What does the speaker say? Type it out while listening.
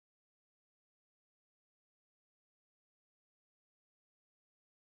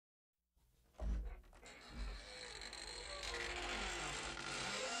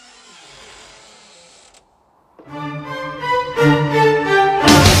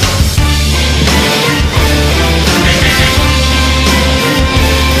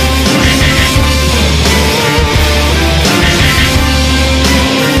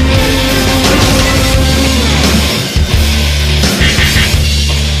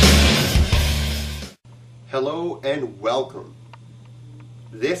Hello and welcome.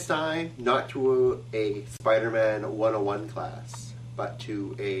 This time, not to a Spider-Man 101 class, but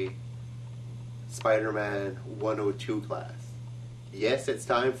to a Spider-Man 102 class. Yes, it's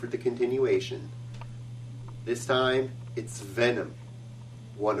time for the continuation. This time, it's Venom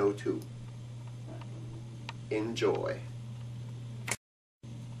 102. Enjoy.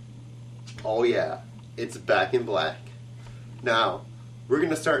 Oh yeah, it's back in black. Now, we're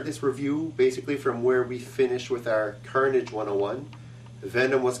going to start this review basically from where we finished with our Carnage 101.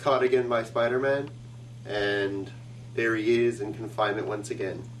 Venom was caught again by Spider-Man, and there he is in confinement once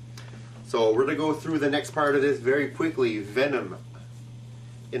again. So we're going to go through the next part of this very quickly. Venom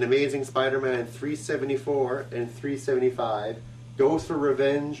in Amazing Spider-Man 374 and 375 goes for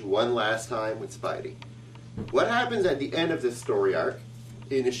revenge one last time with Spidey. What happens at the end of this story arc,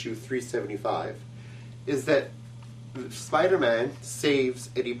 in issue 375, is that Spider-Man saves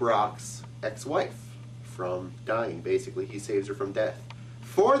Eddie Brock's ex-wife from dying, basically. He saves her from death.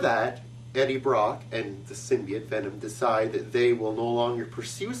 For that, Eddie Brock and the symbiote Venom decide that they will no longer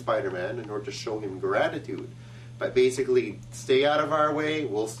pursue Spider-Man in order to show him gratitude. But basically, stay out of our way,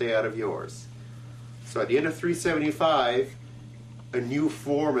 we'll stay out of yours. So at the end of 375, a new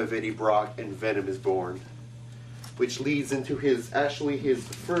form of Eddie Brock and Venom is born, which leads into his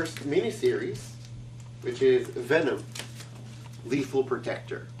first miniseries, which is Venom, Lethal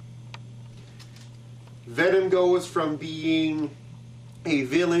Protector. Venom goes from being a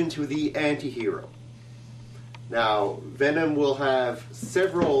villain to the anti-hero. Now, Venom will have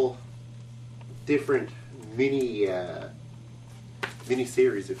several different mini-series,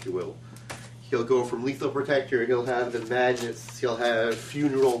 if you will. He'll go from Lethal Protector, he'll have the Madness, he'll have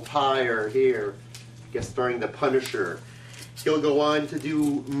Funeral Pyre here, guest starring the Punisher. He'll go on to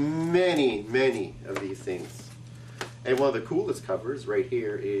do many, many of these things. And one of the coolest covers right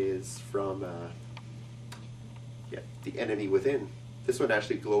here is from The Enemy Within. This one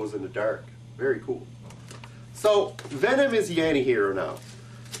actually glows in the dark. Very cool. So, Venom is the anti-hero now.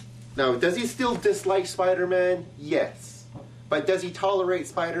 Now, does he still dislike Spider-Man? Yes. But does he tolerate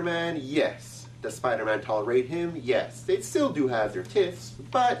Spider-Man? Yes. Does Spider-Man tolerate him? Yes. They still do have their tiffs,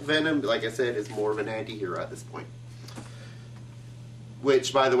 but Venom, like I said, is more of an anti-hero at this point.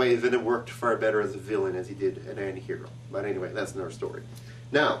 Which, by the way, Venom worked far better as a villain as he did an anti-hero. But anyway, that's another story.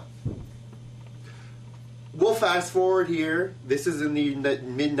 Now, we'll fast forward here. This is in the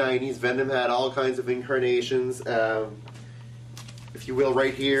mid-90s. Venom had all kinds of incarnations. If you will,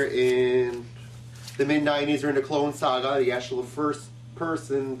 right here in the mid-90s during the Clone Saga, the actual first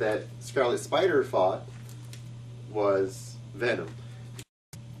person that Scarlet Spider fought was Venom.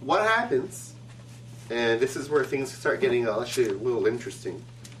 What happens, and this is where things start getting actually a little interesting,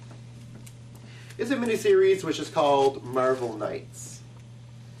 is a miniseries which is called Marvel Knights.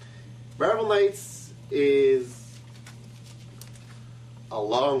 Marvel Knights is a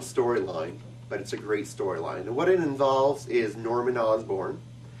long storyline, but it's a great storyline. And what it involves is Norman Osborn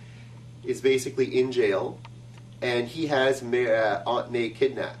is basically in jail, and he has Aunt May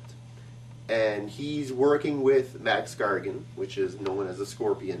kidnapped. And he's working with Max Gargan, which is known as a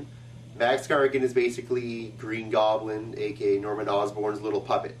Scorpion. Max Gargan is basically Green Goblin, aka Norman Osborn's little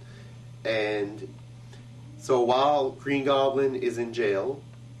puppet. And so while Green Goblin is in jail,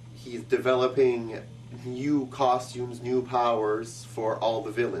 he's developing new costumes, new powers for all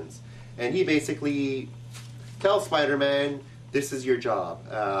the villains. And he basically tells Spider-Man, this is your job.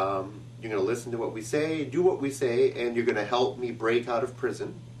 You're going to listen to what we say, do what we say, and you're going to help me break out of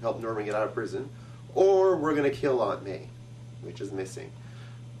prison, help Norman get out of prison, or we're going to kill Aunt May, which is missing.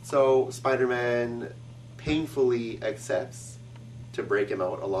 So Spider-Man painfully accepts to break him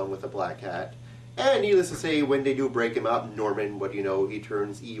out along with the Black Cat. And needless to say, when they do break him out, Norman, what do you know, he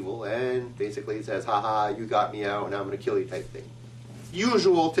turns evil and basically says, haha, you got me out and I'm going to kill you type thing.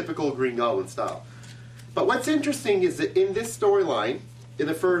 Usual, typical Green Goblin style. But what's interesting is that in this storyline, in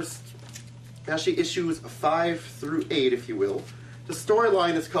the first, actually issues 5 through 8, if you will, the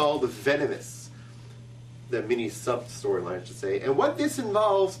storyline is called Venomous. The mini sub-storyline, I should say. And what this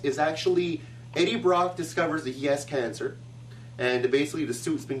involves is actually Eddie Brock discovers that he has cancer, and basically the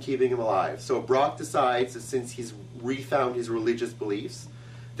suit's been keeping him alive. So Brock decides that since he's refound his religious beliefs,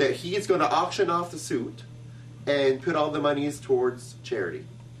 that he's going to auction off the suit and put all the monies towards charity.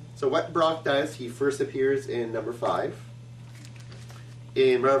 So what Brock does, he first appears in number 5.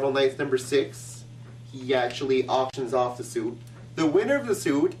 In Marvel Knights number 6, he actually auctions off the suit. The winner of the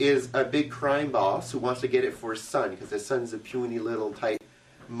suit is a big crime boss who wants to get it for his son, because his son's a puny little type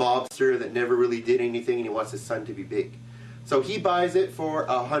mobster that never really did anything, and he wants his son to be big. So he buys it for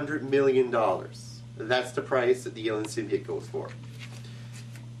 $100 million. That's the price that the Alien Symbiote goes for.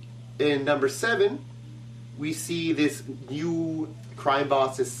 In number 7, we see this new crime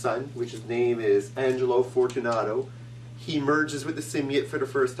boss's son, which his name is Angelo Fortunato. He merges with the symbiote for the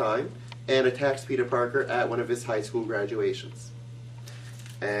first time and attacks Peter Parker at one of his high school graduations.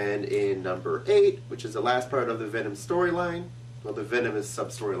 And in number 8, which is the last part of the Venom storyline, well, the Venom is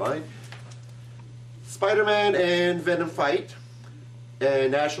sub-storyline, Spider-Man and Venom fight.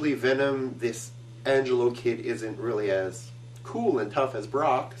 And naturally, Venom, this Angelo kid, isn't really as cool and tough as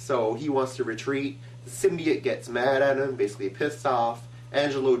Brock, so he wants to retreat. The symbiote gets mad at him, basically pissed off.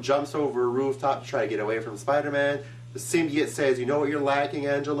 Angelo jumps over a rooftop to try to get away from Spider-Man. The symbiote says, "You know what you're lacking,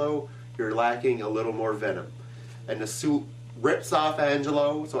 Angelo? You're lacking a little more venom." And the suit rips off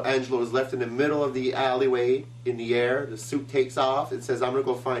Angelo, so Angelo is left in the middle of the alleyway in the air. The suit takes off and says, "I'm going to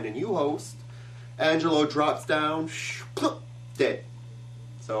go find a new host." Angelo drops down, dead.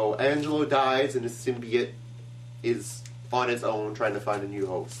 So Angelo dies and the symbiote is on its own trying to find a new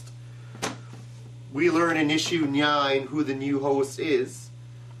host. We learn in issue 9 who the new host is.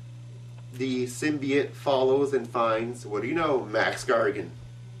 The symbiote follows and finds, what do you know, Max Gargan,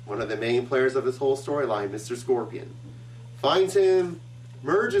 one of the main players of this whole storyline, Mr. Scorpion. Finds him,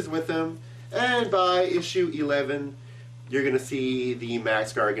 merges with him, and by issue 11, you're going to see the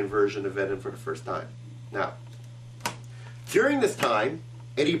Max Gargan version of Venom for the first time. Now, during this time,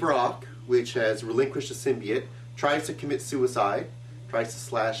 Eddie Brock, which has relinquished the symbiote, tries to commit suicide, tries to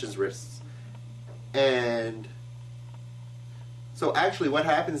slash his wrists. And so actually what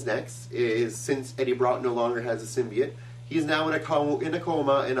happens next is, since Eddie Brock no longer has a symbiote, he's now in a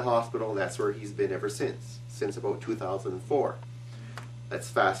coma in a hospital, and that's where he's been ever since about 2004. Let's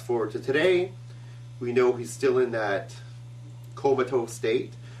fast forward to today. We know he's still in that comatose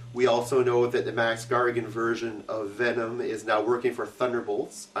state. We also know that the Max Gargan version of Venom is now working for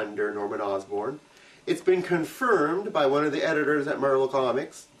Thunderbolts under Norman Osborn. It's been confirmed by one of the editors at Marvel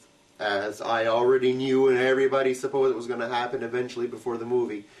Comics, as I already knew and everybody supposed it was going to happen eventually before the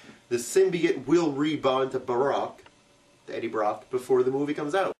movie. The symbiote will rebond to Brock, to Eddie Brock, before the movie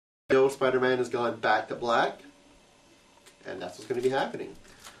comes out. You know, Spider-Man has gone back to black, and that's what's going to be happening.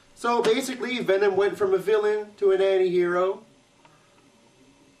 So basically, Venom went from a villain to an anti-hero.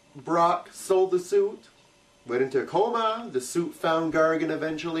 Brock sold the suit, went into a coma. The suit found Gargan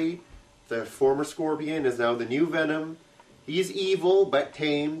eventually. The former Scorpion is now the new Venom. He's evil but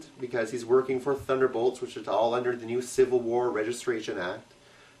tamed because he's working for Thunderbolts, which is all under the new Civil War Registration Act.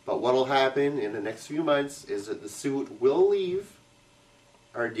 But what will happen in the next few months is that the suit will leave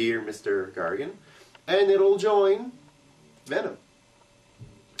our dear Mr. Gargan, and it'll join Venom.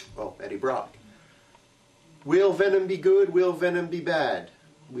 Well, Eddie Brock. Will Venom be good? Will Venom be bad?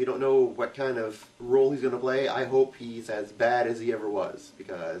 We don't know what kind of role he's going to play. I hope he's as bad as he ever was,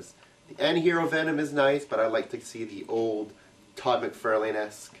 because the anti-hero Venom is nice, but I'd like to see the old Todd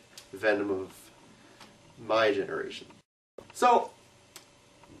McFarlane-esque Venom of my generation. So,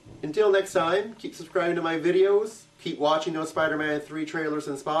 until next time, keep subscribing to my videos, keep watching those Spider-Man 3 trailers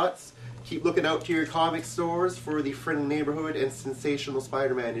and spots, keep looking out to your comic stores for the Friendly Neighborhood and Sensational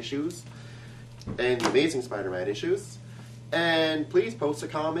Spider-Man issues, and the Amazing Spider-Man issues. And please post a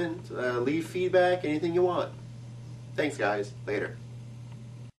comment, leave feedback, anything you want. Thanks guys, later.